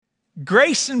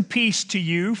Grace and peace to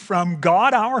you from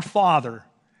God our Father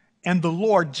and the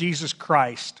Lord Jesus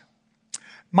Christ.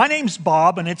 My name's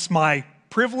Bob, and it's my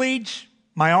privilege,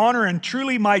 my honor, and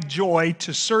truly my joy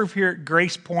to serve here at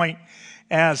Grace Point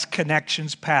as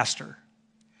Connections Pastor.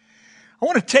 I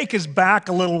want to take us back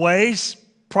a little ways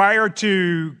prior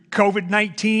to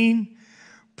COVID-19,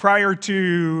 prior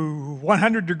to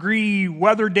 100-degree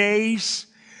weather days,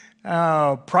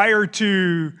 prior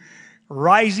to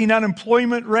rising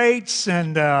unemployment rates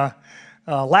and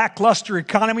lackluster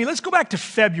economy. Let's go back to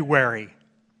February.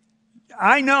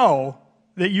 I know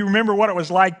that you remember what it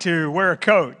was like to wear a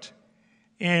coat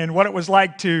and what it was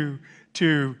like to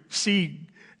see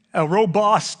a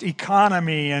robust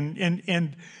economy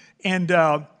and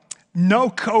no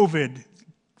COVID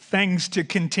things to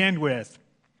contend with.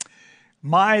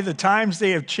 The times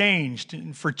they have changed.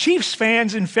 And for Chiefs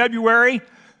fans in February,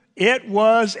 it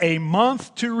was a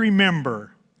month to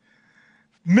remember.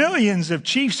 Millions of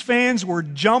Chiefs fans were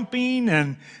jumping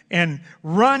and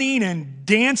running and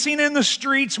dancing in the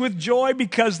streets with joy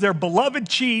because their beloved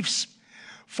Chiefs,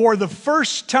 for the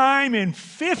first time in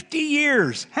 50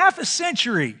 years, half a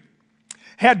century,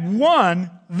 had won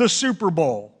the Super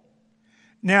Bowl.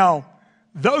 Now,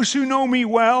 those who know me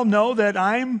well know that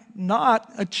I'm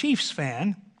not a Chiefs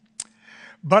fan,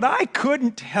 but I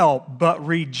couldn't help but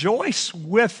rejoice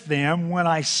with them when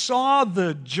I saw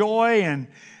the joy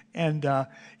and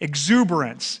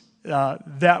exuberance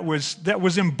that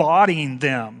was embodying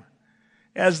them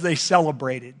as they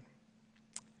celebrated.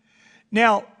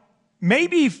 Now,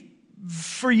 maybe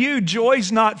for you,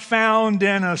 joy's not found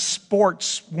in a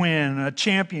sports win, a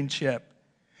championship.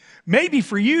 Maybe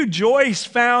for you, joy's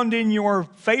found in your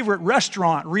favorite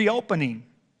restaurant reopening.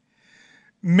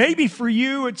 Maybe for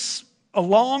you, it's a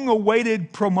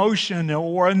long-awaited promotion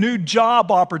or a new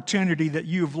job opportunity that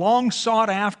you've long sought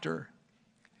after.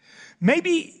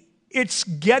 Maybe it's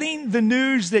getting the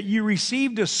news that you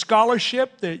received a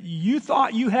scholarship that you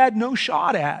thought you had no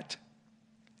shot at.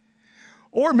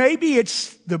 Or maybe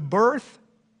it's the birth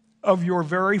of your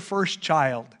very first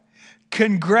child.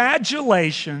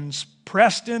 Congratulations,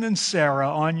 Preston and Sarah,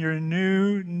 on your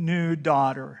new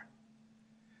daughter.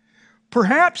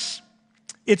 Perhaps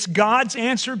it's God's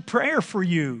answered prayer for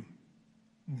you,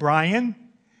 Brian,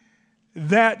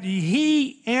 that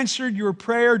He answered your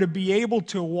prayer to be able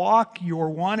to walk your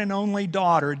one and only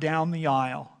daughter down the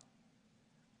aisle.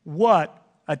 What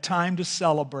a time to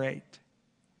celebrate.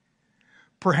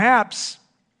 Perhaps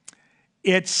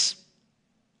it's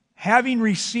having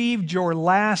received your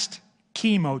last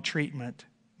chemo treatment,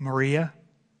 Maria.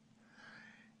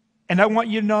 And I want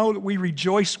you to know that we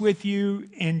rejoice with you,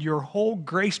 and your whole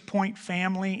Grace Point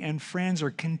family and friends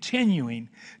are continuing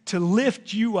to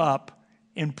lift you up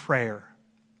in prayer.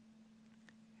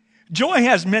 Joy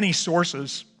has many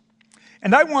sources,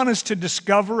 and I want us to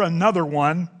discover another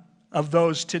one of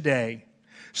those today.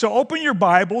 So open your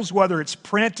Bibles, whether it's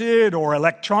printed or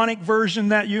electronic version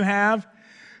that you have,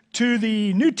 to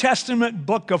the New Testament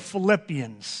book of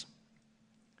Philippians.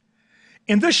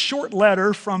 In this short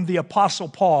letter from the Apostle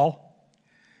Paul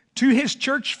to his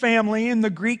church family in the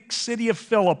Greek city of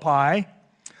Philippi,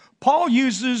 Paul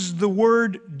uses the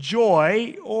word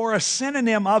joy, or a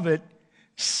synonym of it,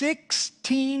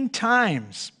 16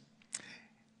 times.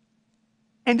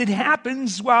 And it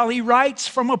happens while he writes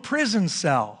from a prison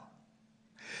cell.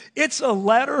 It's a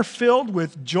letter filled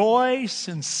with joy,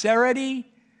 sincerity,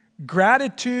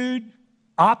 gratitude,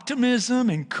 optimism,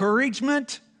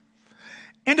 encouragement.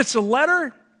 And it's a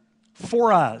letter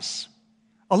for us,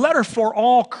 a letter for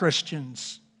all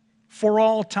Christians, for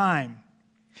all time.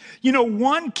 You know,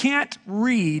 one can't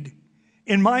read,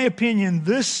 in my opinion,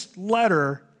 this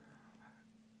letter,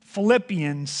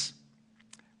 Philippians,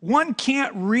 one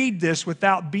can't read this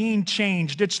without being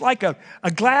changed. It's like a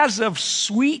glass of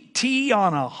sweet tea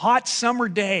on a hot summer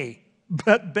day,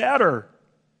 but better.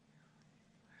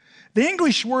 The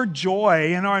English word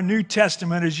joy in our New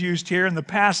Testament is used here in the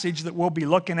passage that we'll be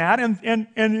looking at, and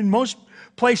in most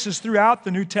places throughout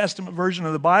the New Testament version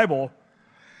of the Bible,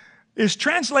 is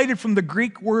translated from the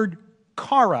Greek word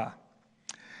chara.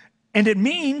 And it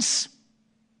means,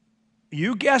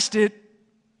 you guessed it,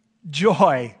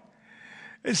 joy.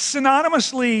 It's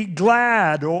synonymously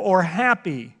glad or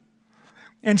happy.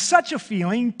 And such a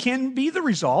feeling can be the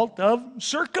result of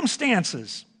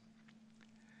circumstances.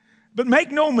 But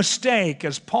make no mistake,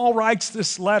 as Paul writes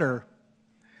this letter,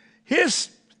 his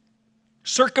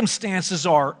circumstances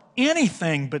are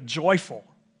anything but joyful.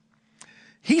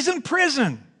 He's in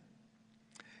prison,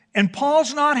 and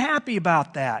Paul's not happy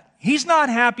about that. He's not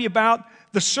happy about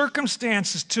the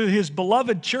circumstances to his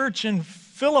beloved church in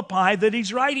Philippi that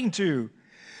he's writing to.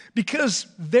 because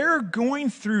they're going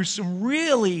through some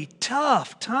really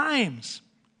tough times,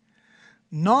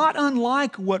 not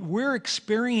unlike what we're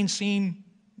experiencing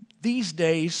these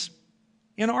days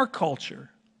in our culture.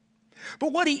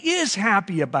 But what he is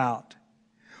happy about,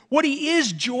 what he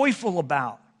is joyful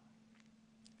about,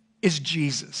 is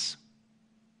Jesus.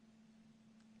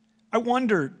 I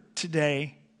wonder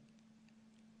today,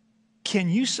 can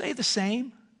you say the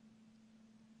same?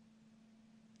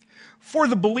 For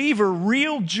the believer,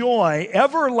 real joy,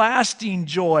 everlasting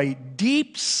joy,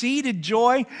 deep-seated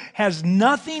joy has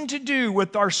nothing to do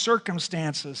with our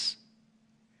circumstances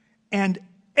and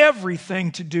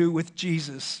everything to do with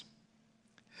Jesus.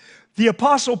 The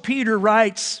Apostle Peter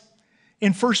writes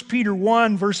in 1 Peter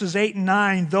 1, verses 8 and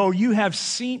 9, though you have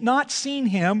not seen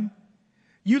him,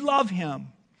 you love him.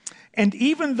 And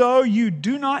even though you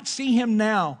do not see him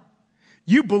now,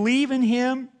 you believe in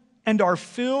him and are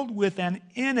filled with an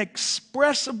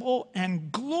inexpressible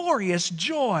and glorious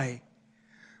joy,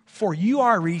 for you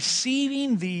are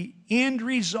receiving the end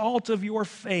result of your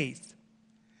faith,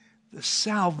 the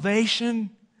salvation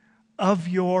of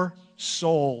your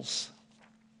souls.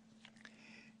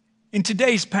 In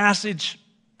today's passage,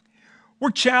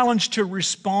 we're challenged to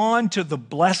respond to the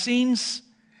blessings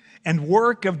and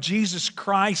work of Jesus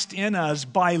Christ in us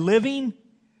by living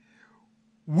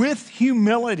with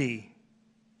humility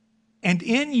and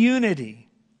in unity,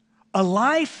 a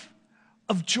life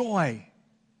of joy.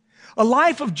 A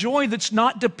life of joy that's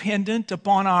not dependent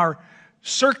upon our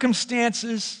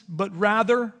circumstances, but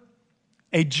rather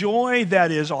a joy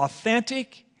that is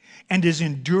authentic and is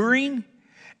enduring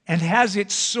and has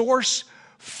its source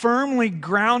firmly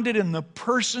grounded in the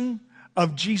person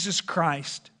of Jesus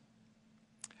Christ.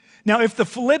 Now, if the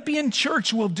Philippian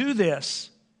church will do this,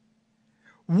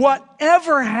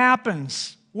 whatever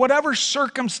happens, whatever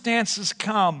circumstances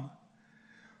come,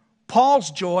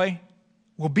 Paul's joy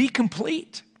will be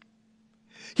complete.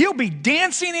 He'll be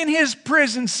dancing in his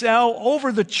prison cell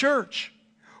over the church.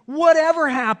 Whatever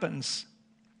happens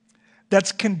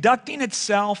that's conducting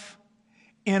itself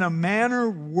in a manner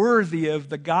worthy of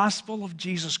the gospel of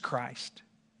Jesus Christ.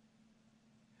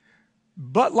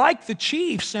 But like the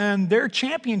Chiefs and their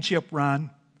championship run,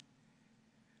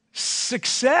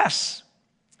 success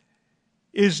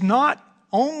is not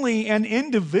only an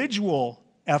individual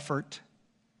effort,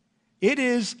 it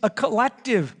is a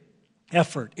collective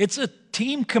effort. It's a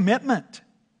team commitment.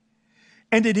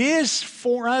 And it is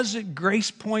for us at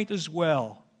Grace Point as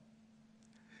well.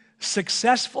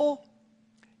 Successful,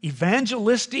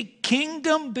 evangelistic,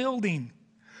 kingdom-building,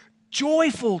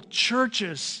 joyful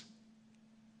churches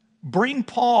bring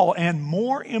Paul, and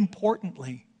more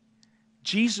importantly,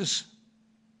 Jesus,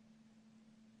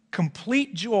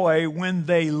 complete joy when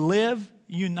they live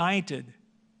united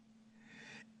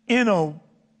in a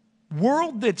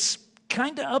world that's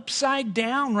kind of upside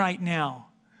down right now.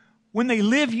 When they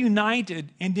live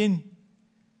united and in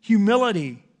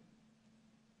humility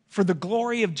for the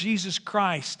glory of Jesus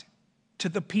Christ to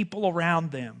the people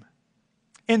around them.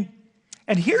 And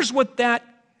here's what that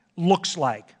looks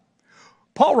like.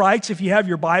 Paul writes, if you have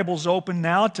your Bibles open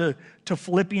now to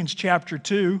Philippians chapter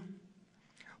 2,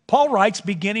 Paul writes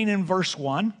beginning in verse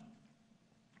 1,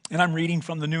 and I'm reading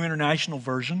from the New International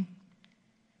Version.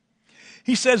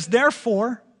 He says,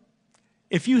 therefore,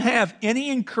 if you have any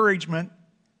encouragement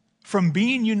from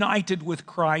being united with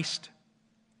Christ,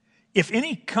 if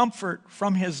any comfort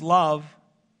from his love,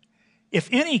 if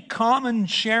any common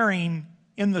sharing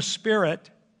in the Spirit,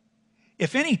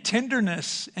 if any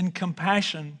tenderness and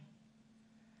compassion,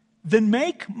 then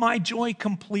make my joy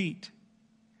complete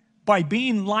by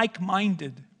being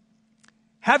like-minded,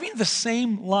 having the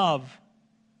same love,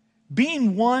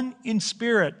 being one in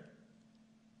spirit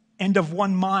and of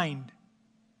one mind.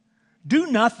 Do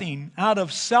nothing out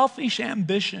of selfish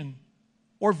ambition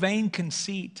or vain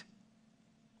conceit.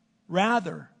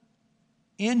 Rather,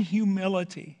 in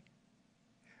humility,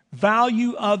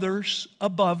 value others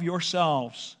above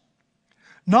yourselves,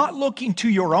 not looking to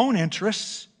your own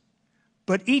interests,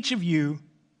 but each of you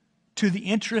to the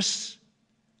interests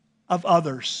of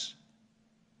others.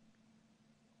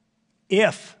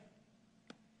 If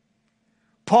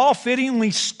Paul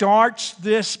fittingly starts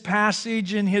this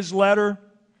passage in his letter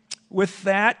with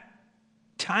that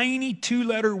tiny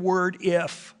two-letter word,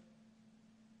 if.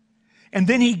 And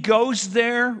then he goes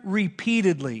there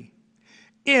repeatedly.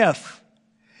 If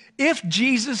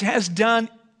Jesus has done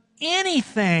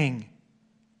anything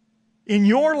in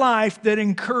your life that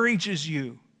encourages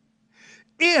you,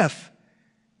 if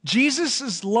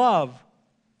Jesus' love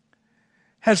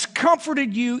has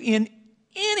comforted you in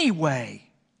any way,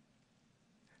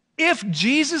 if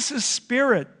Jesus'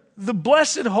 Spirit, the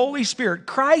blessed Holy Spirit,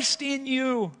 Christ in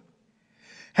you,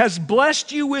 has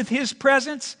blessed you with His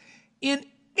presence in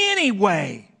any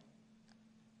way,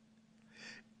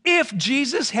 if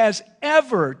Jesus has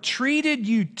ever treated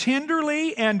you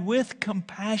tenderly and with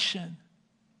compassion,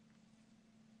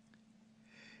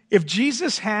 if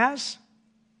Jesus has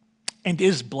and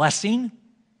is blessing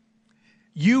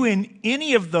you in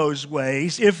any of those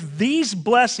ways, if these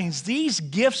blessings, these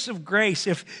gifts of grace,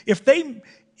 if they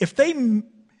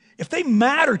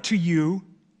matter to you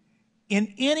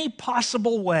in any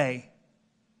possible way,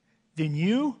 then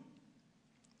you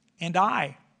and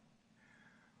I,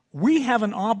 we have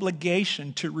an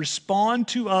obligation to respond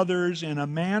to others in a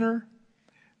manner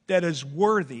that is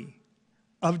worthy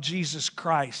of Jesus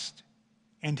Christ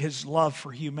and His love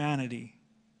for humanity.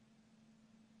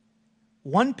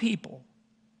 One people,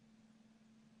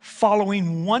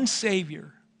 following one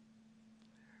Savior,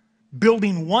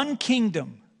 building one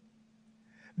kingdom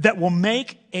that will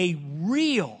make a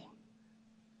real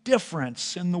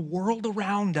difference in the world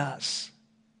around us.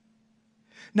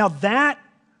 Now that,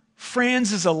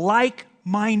 friends, is a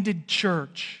like-minded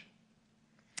church.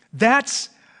 That's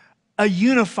a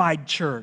unified church.